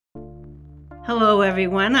Hello,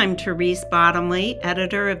 everyone. I'm Therese Bottomley,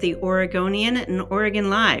 editor of The Oregonian and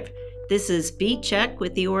Oregon Live. This is Beat Check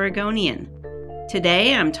with The Oregonian.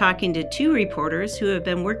 Today, I'm talking to two reporters who have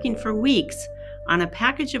been working for weeks on a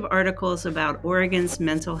package of articles about Oregon's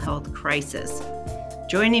mental health crisis.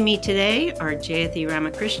 Joining me today are Jayathi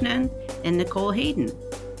Ramakrishnan and Nicole Hayden.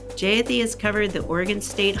 Jayathi has covered the Oregon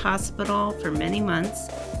State Hospital for many months,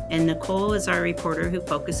 and Nicole is our reporter who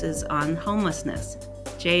focuses on homelessness.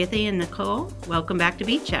 Jayathi and Nicole, welcome back to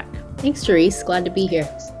Beat Check. Thanks, Therese. Glad to be here.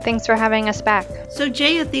 Thanks for having us back. So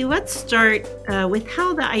Jayathi, let's start with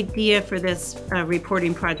how the idea for this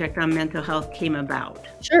reporting project on mental health came about.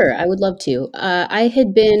 Sure, I would love to. I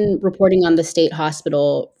had been reporting on the state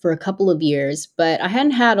hospital for a couple of years, but I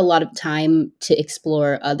hadn't had a lot of time to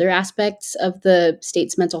explore other aspects of the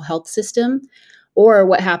state's mental health system or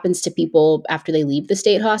what happens to people after they leave the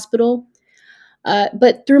state hospital.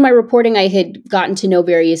 But through my reporting, I had gotten to know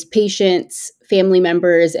various patients, family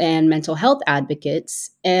members, and mental health advocates.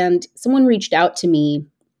 And someone reached out to me.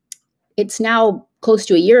 It's now close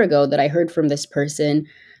to a year ago that I heard from this person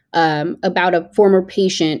about a former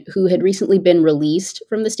patient who had recently been released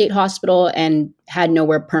from the state hospital and had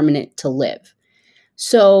nowhere permanent to live.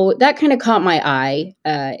 So that kind of caught my eye.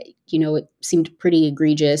 It seemed pretty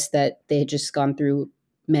egregious that they had just gone through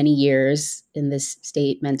many years in this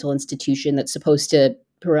state mental institution that's supposed to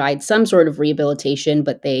provide some sort of rehabilitation,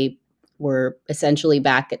 but they were essentially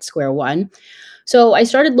back at square one. So I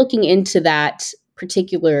started looking into that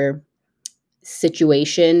particular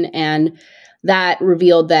situation, and that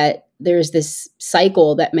revealed that there's this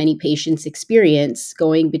cycle that many patients experience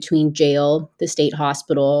going between jail, the state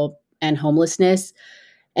hospital, and homelessness.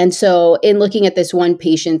 And so, in looking at this one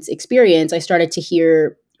patient's experience, I started to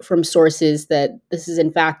hear from sources that this is,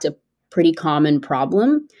 in fact, a pretty common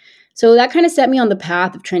problem. So, that kind of set me on the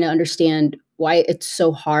path of trying to understand why it's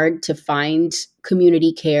so hard to find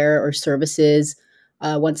community care or services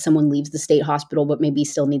once someone leaves the state hospital, but maybe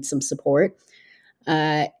still needs some support.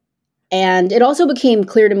 And it also became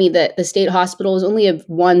clear to me that the state hospital is only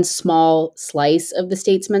one small slice of the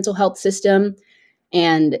state's mental health system.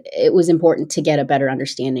 And it was important to get a better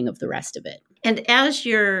understanding of the rest of it. And as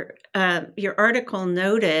your article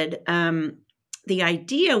noted, the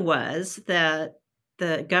idea was that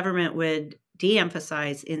the government would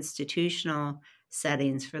de-emphasize institutional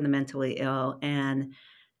settings for the mentally ill, and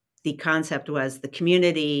the concept was the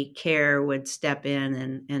community care would step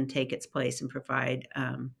in and take its place and provide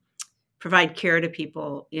care to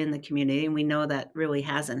people in the community. And we know that really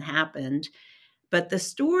hasn't happened. But the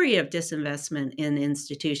story of disinvestment in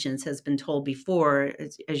institutions has been told before,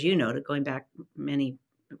 as you noted, going back many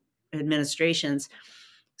administrations.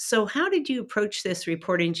 So how did you approach this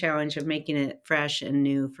reporting challenge of making it fresh and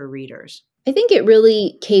new for readers? I think it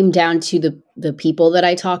really came down to the people that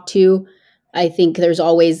I talked to. I think there's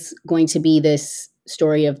always going to be this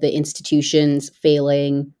story of the institutions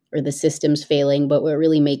failing or the systems failing, but what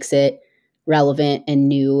really makes it relevant and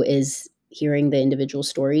new is hearing the individual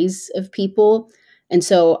stories of people. And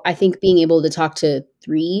so I think being able to talk to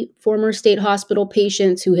 3 former state hospital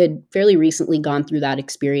patients who had fairly recently gone through that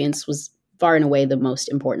experience was far and away the most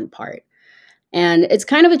important part. And it's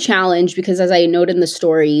kind of a challenge because, as I noted in the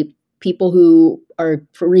story, people who are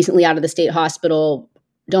recently out of the state hospital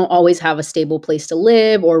don't always have a stable place to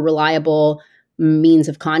live or reliable means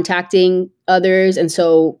of contacting others. And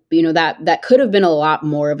so, that could have been a lot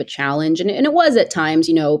more of a challenge. And it was at times,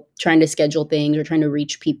 trying to schedule things or trying to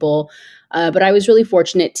reach people. But I was really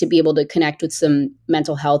fortunate to be able to connect with some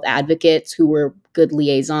mental health advocates who were good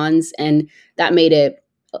liaisons. And that made it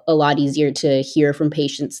a lot easier to hear from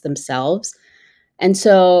patients themselves. And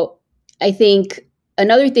so I think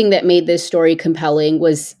another thing that made this story compelling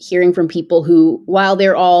was hearing from people who, while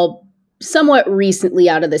they're all somewhat recently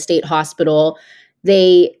out of the state hospital,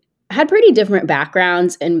 they had pretty different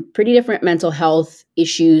backgrounds and pretty different mental health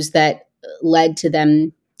issues that led to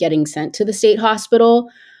them getting sent to the state hospital.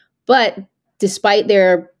 But despite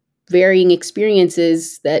their varying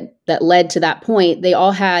experiences that led to that point, they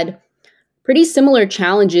all had pretty similar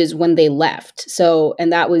challenges when they left. So,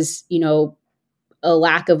 and that was, a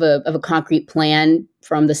lack of a concrete plan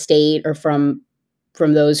from the state or from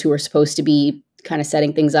those who were supposed to be kind of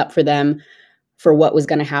setting things up for them for what was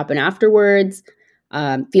going to happen afterwards,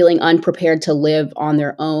 feeling unprepared to live on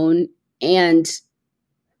their own. And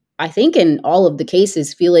I think in all of the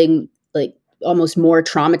cases, feeling like almost more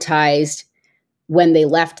traumatized when they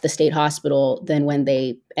left the state hospital than when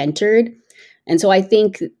they entered. And so I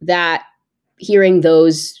think that hearing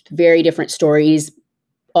those very different stories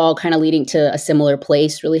all kind of leading to a similar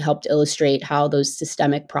place really helped illustrate how those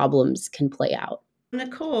systemic problems can play out.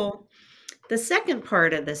 Nicole, the second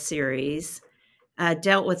part of the series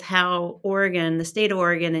dealt with how Oregon, the state of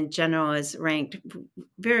Oregon in general, is ranked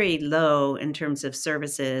very low in terms of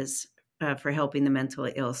services for helping the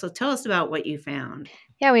mentally ill. So tell us about what you found.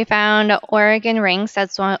 Yeah, we found Oregon ranks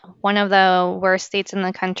as one of the worst states in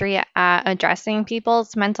the country at addressing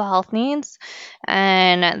people's mental health needs.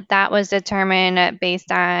 And that was determined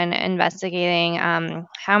based on investigating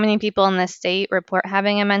how many people in the state report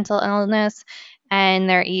having a mental illness and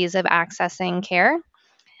their ease of accessing care.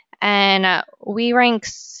 And we rank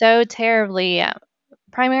so terribly,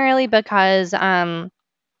 primarily because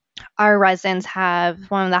our residents have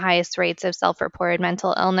one of the highest rates of self reported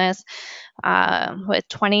mental illness, with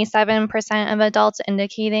 27% of adults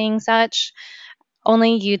indicating such.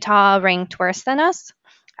 Only Utah ranked worse than us.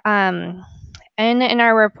 And in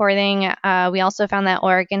our reporting, we also found that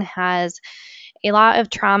Oregon has a lot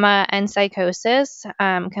of trauma and psychosis,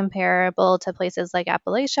 comparable to places like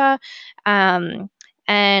Appalachia.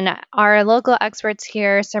 And our local experts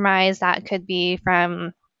here surmise that could be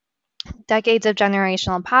from decades of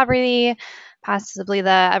generational poverty, possibly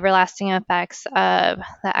the everlasting effects of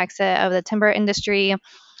the exit of the timber industry,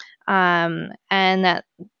 and that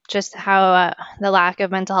just how the lack of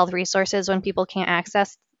mental health resources when people can't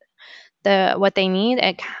access what they need,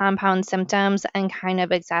 it compounds symptoms and kind of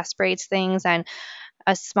exacerbates things. And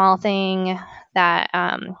a small thing that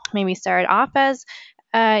maybe started off as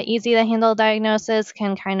easy to handle diagnosis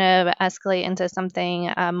can kind of escalate into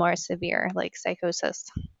something more severe like psychosis.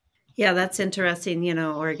 Yeah, that's interesting.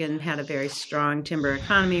 Oregon had a very strong timber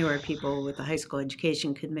economy where people with a high school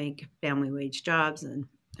education could make family wage jobs and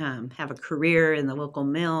have a career in the local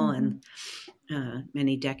mill. Mm-hmm. And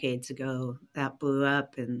many decades ago, that blew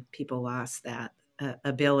up and people lost that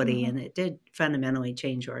ability. Mm-hmm. And it did fundamentally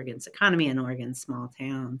change Oregon's economy and Oregon's small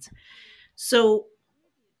towns. So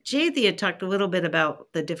Jayathy had talked a little bit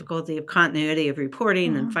about the difficulty of continuity of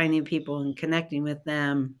reporting and finding people and connecting with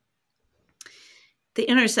them. The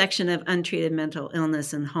intersection of untreated mental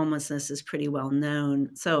illness and homelessness is pretty well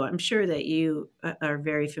known. So I'm sure that you are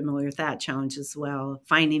very familiar with that challenge as well,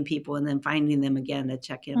 finding people and then finding them again to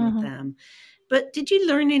check in with them. But did you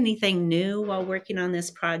learn anything new while working on this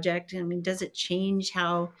project? I mean, does it change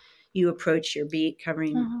how you approach your beat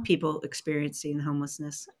covering people experiencing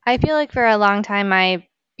homelessness? I feel like for a long time, my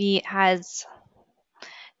beat has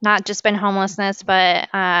not just been homelessness, but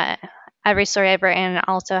every story I've written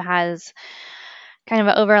also has kind of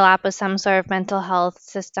an overlap with some sort of mental health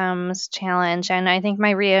systems challenge. And I think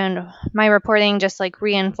my reporting just like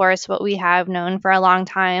reinforced what we have known for a long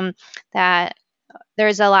time, that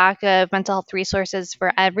there's a lack of mental health resources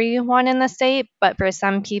for everyone in the state, but for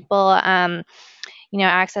some people,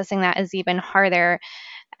 accessing that is even harder,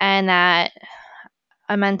 and that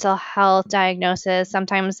a mental health diagnosis,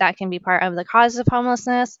 sometimes that can be part of the cause of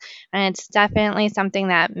homelessness, and it's definitely something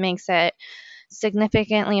that makes it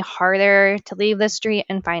significantly harder to leave the street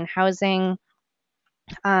and find housing,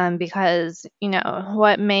 because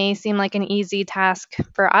what may seem like an easy task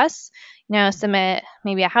for us, submit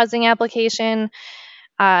maybe a housing application,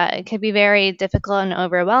 it could be very difficult and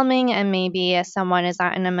overwhelming, and maybe someone is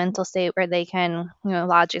not in a mental state where they can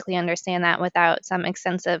logically understand that without some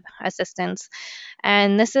extensive assistance.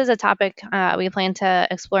 And this is a topic we plan to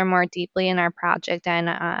explore more deeply in our project, and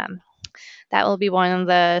that will be one of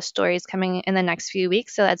the stories coming in the next few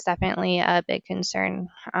weeks. So that's definitely a big concern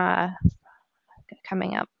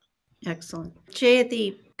coming up. Excellent.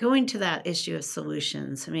 Jayathy, going to that issue of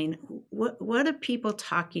solutions, I mean, what are people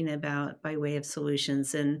talking about by way of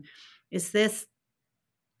solutions? And is this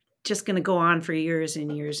just going to go on for years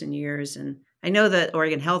and years and years? And I know that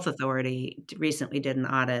Oregon Health Authority recently did an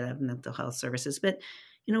audit of mental health services, but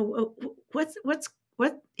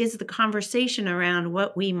what is the conversation around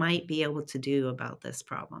what we might be able to do about this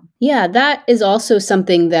problem? Yeah, that is also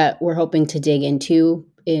something that we're hoping to dig into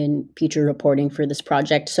in future reporting for this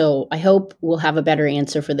project. So I hope we'll have a better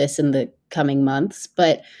answer for this in the coming months.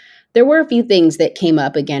 But there were a few things that came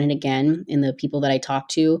up again and again in the people that I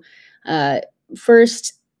talked to.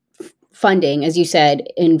 First, funding, as you said,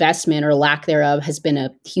 investment or lack thereof has been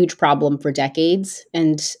a huge problem for decades.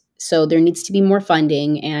 And so there needs to be more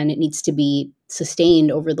funding, and it needs to be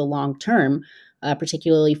sustained over the long term,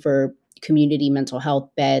 particularly for community mental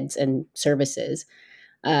health beds and services.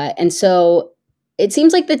 And so it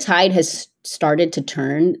seems like the tide has started to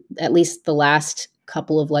turn. At least the last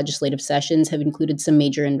couple of legislative sessions have included some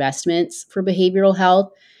major investments for behavioral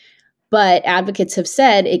health. But advocates have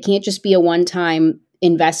said it can't just be a one-time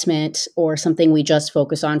investment or something we just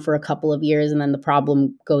focus on for a couple of years and then the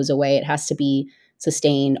problem goes away. It has to be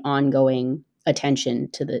sustained, ongoing attention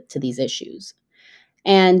to these issues.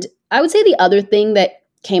 And I would say the other thing that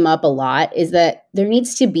came up a lot is that there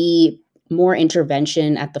needs to be more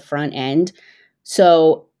intervention at the front end.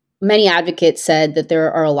 So many advocates said that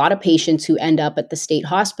there are a lot of patients who end up at the state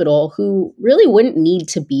hospital who really wouldn't need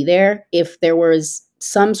to be there if there was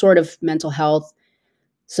some sort of mental health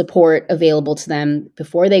support available to them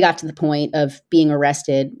before they got to the point of being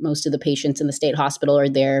arrested. Most of the patients in the state hospital are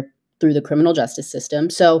there through the criminal justice system.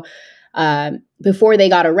 So before they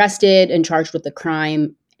got arrested and charged with the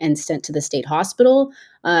crime and sent to the state hospital,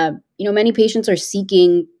 many patients are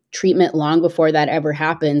seeking treatment long before that ever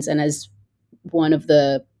happens. And as one of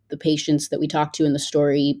the patients that we talked to in the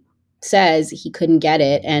story says, he couldn't get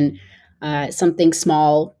it. And something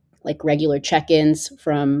small like regular check-ins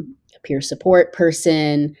from a peer support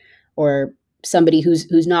person or somebody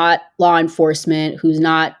who's not law enforcement, who's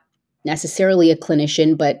not necessarily a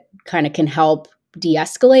clinician, but kind of can help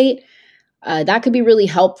de-escalate, that could be really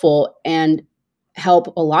helpful and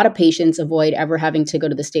help a lot of patients avoid ever having to go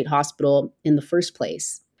to the state hospital in the first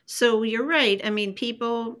place. So you're right. I mean,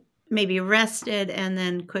 people may be arrested and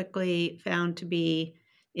then quickly found to be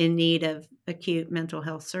in need of acute mental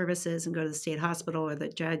health services and go to the state hospital, or the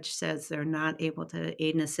judge says they're not able to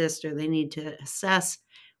aid and assist, or they need to assess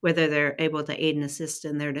whether they're able to aid and assist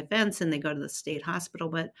in their defense, and they go to the state hospital.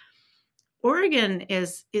 But Oregon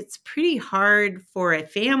it's pretty hard for a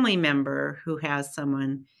family member who has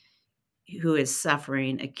someone who is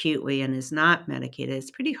suffering acutely and is not medicated. It's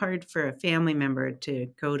pretty hard for a family member to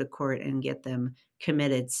go to court and get them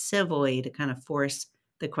committed civilly to kind of force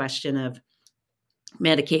the question of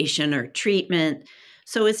medication or treatment.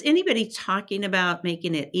 So is anybody talking about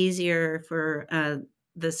making it easier for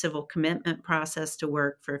the civil commitment process to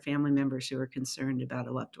work for family members who are concerned about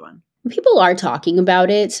a loved one? People are talking about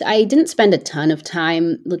it. I didn't spend a ton of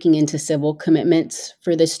time looking into civil commitments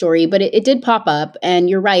for this story, but it did pop up. And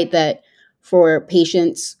you're right that for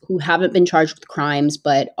patients who haven't been charged with crimes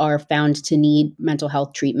but are found to need mental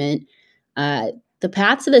health treatment, the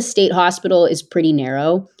path to the state hospital is pretty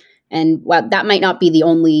narrow. And while that might not be the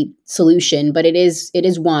only solution, but it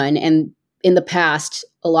is one. And in the past,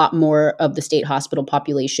 a lot more of the state hospital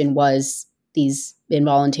population was these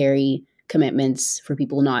involuntary commitments for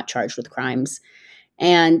people not charged with crimes.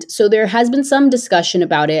 And so there has been some discussion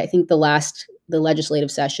about it. I think the legislative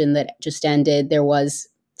session that just ended, there was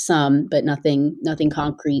some, but nothing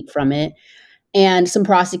concrete from it. And some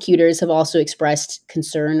prosecutors have also expressed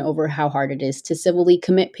concern over how hard it is to civilly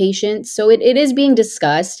commit patients. So it is being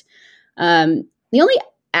discussed. The only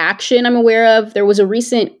action I'm aware of, there was a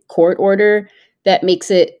recent court order that makes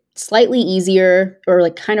it slightly easier, or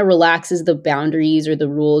like kind of relaxes the boundaries or the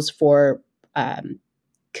rules for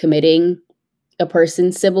committing a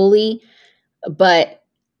person civilly. But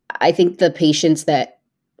I think the patients that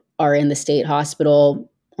are in the state hospital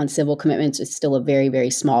on civil commitments is still a very, very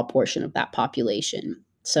small portion of that population.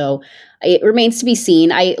 So it remains to be seen.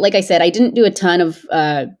 Like I said, I didn't do a ton of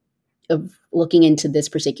looking into this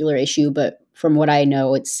particular issue, but from what I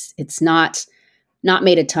know, it's not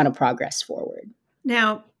made a ton of progress forward.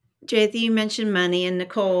 Now, Jayathy, you mentioned money, and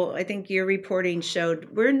Nicole, I think your reporting showed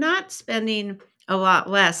we're not spending a lot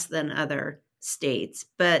less than other states,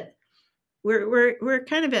 but we're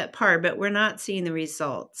kind of at par, but we're not seeing the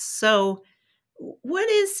results. So what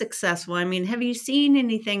is successful? I mean, have you seen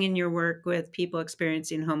anything in your work with people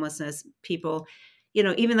experiencing homelessness, people,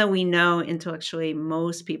 even though we know intellectually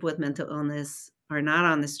most people with mental illness are not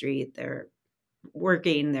on the street, they're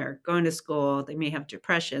working, they're going to school, they may have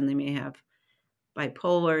depression, they may have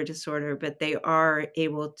bipolar disorder, but they are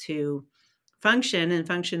able to function and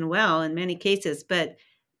function well in many cases. But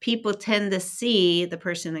people tend to see the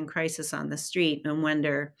person in crisis on the street and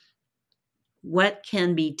wonder what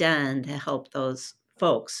can be done to help those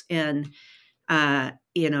folks. And, as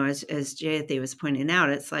Jayathy was pointing out,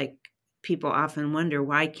 it's like people often wonder,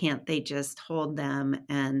 why can't they just hold them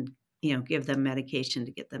and give them medication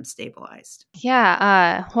to get them stabilized?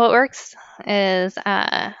 Yeah, what works is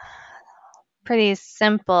pretty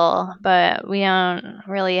simple, but we don't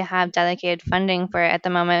really have dedicated funding for it at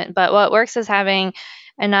the moment. But what works is having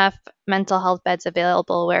enough mental health beds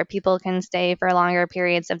available where people can stay for longer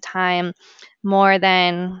periods of time, more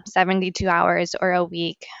than 72 hours or a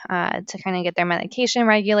week, to kind of get their medication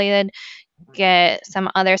regulated, get some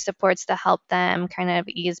other supports to help them kind of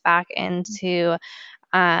ease back into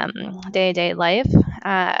day-to-day life.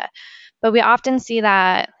 But we often see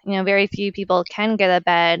that, very few people can get a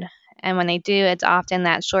bed. And when they do, it's often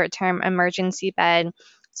that short-term emergency bed.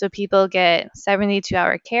 So people get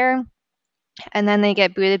 72-hour care, and then they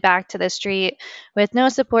get booted back to the street with no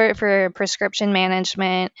support for prescription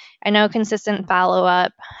management and no consistent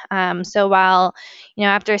follow-up. So while,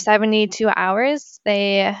 after 72 hours,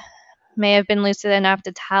 they may have been lucid enough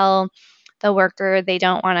to tell the worker they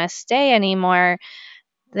don't want to stay anymore,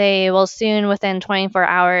 they will soon, within 24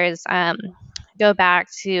 hours, go back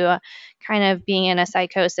to kind of being in a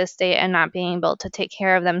psychosis state and not being able to take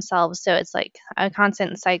care of themselves. So it's like a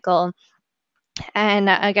constant cycle. And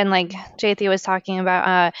again, like Jyoti was talking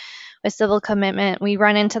about, with civil commitment, we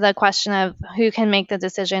run into the question of who can make the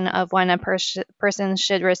decision of when a person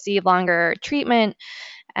should receive longer treatment,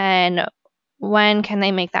 and when can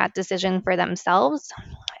they make that decision for themselves.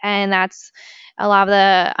 And that's a lot of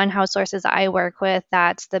the unhoused sources I work with.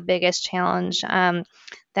 That's the biggest challenge,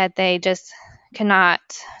 that they just cannot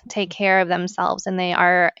take care of themselves and they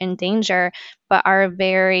are in danger, but our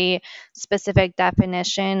very specific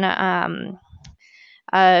definition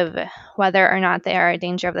of whether or not they are in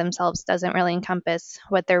danger of themselves doesn't really encompass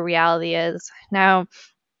what their reality is. Now,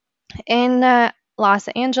 in Los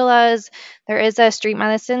Angeles, there is a street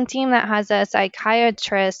medicine team that has a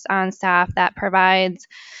psychiatrist on staff that provides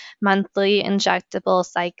monthly injectable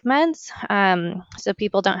psych meds. So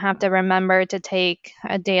people don't have to remember to take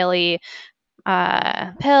a daily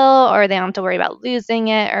pill, or they don't have to worry about losing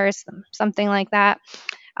it or something like that.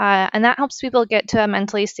 And that helps people get to a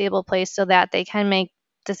mentally stable place so that they can make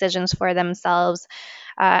decisions for themselves.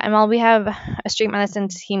 And while we have a street medicine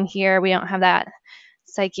team here, we don't have that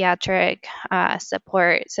psychiatric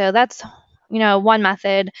support. So that's, one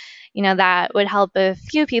method, that would help a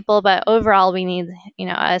few people, but overall we need,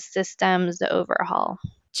 a systems overhaul.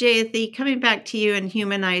 Jyoti, coming back to you and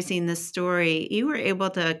humanizing the story, you were able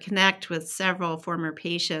to connect with several former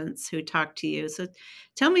patients who talked to you. So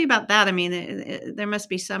tell me about that. I mean, there must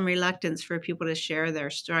be some reluctance for people to share their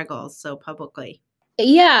struggles so publicly.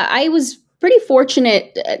 Yeah, I was pretty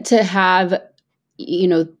fortunate to have,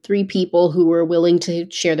 3 people who were willing to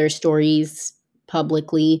share their stories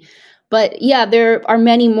publicly. But yeah, there are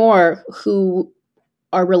many more who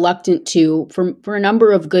are reluctant to, for a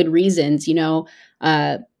number of good reasons.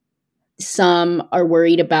 Some are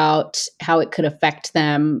worried about how it could affect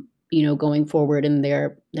them, going forward in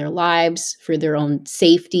their lives, for their own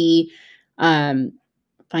safety,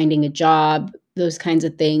 finding a job, those kinds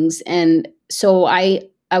of things. And so I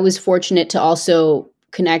was fortunate to also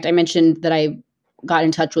connect. I mentioned that I got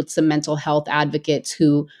in touch with some mental health advocates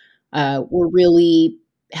who were really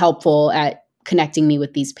helpful at connecting me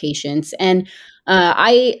with these patients. And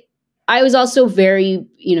I was also very,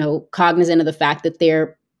 cognizant of the fact that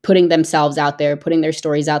they're putting themselves out there, putting their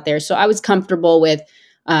stories out there. So I was comfortable with,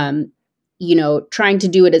 trying to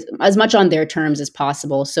do it as much on their terms as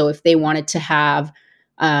possible. So if they wanted to have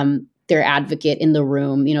their advocate in the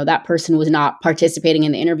room, that person was not participating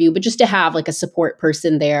in the interview, but just to have like a support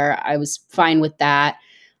person there, I was fine with that.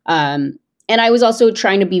 And I was also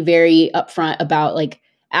trying to be very upfront about, like,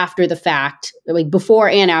 after the fact, like before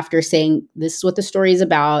and after, saying this is what the story is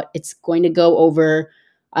about. It's going to go over,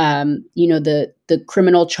 the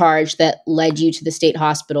criminal charge that led you to the state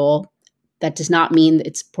hospital. That does not mean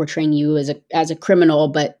it's portraying you as a criminal,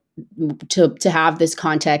 but to have this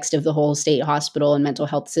context of the whole state hospital and mental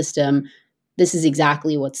health system, this is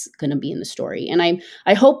exactly what's going to be in the story. And I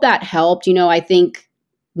hope that helped. I think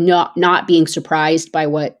not being surprised by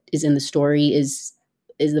what is in the story is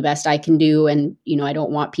the best I can do. And, I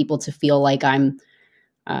don't want people to feel like I'm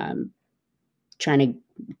trying to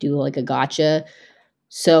do like a gotcha.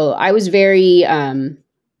 So I was very, I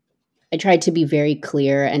tried to be very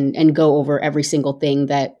clear and go over every single thing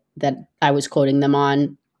that I was quoting them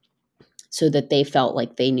on, so that they felt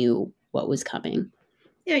like they knew what was coming.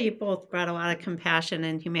 Yeah, you both brought a lot of compassion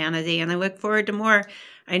and humanity, and I look forward to more.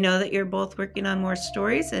 I know that you're both working on more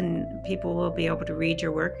stories, and people will be able to read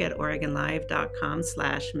your work at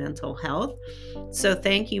OregonLive.com/mental health. So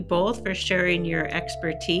thank you both for sharing your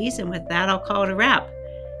expertise, and with that, I'll call it a wrap.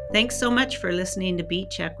 Thanks so much for listening to Beat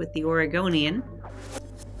Check with the Oregonian.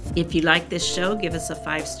 If you like this show, give us a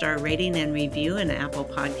 5-star rating and review in Apple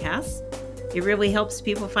Podcasts. It really helps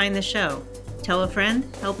people find the show. Tell a friend,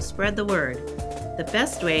 help spread the word. The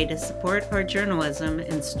best way to support our journalism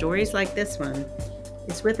and stories like this one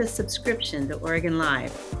is with a subscription to Oregon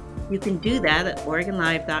Live. You can do that at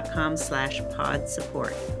OregonLive.com/pod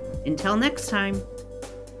support. Until next time.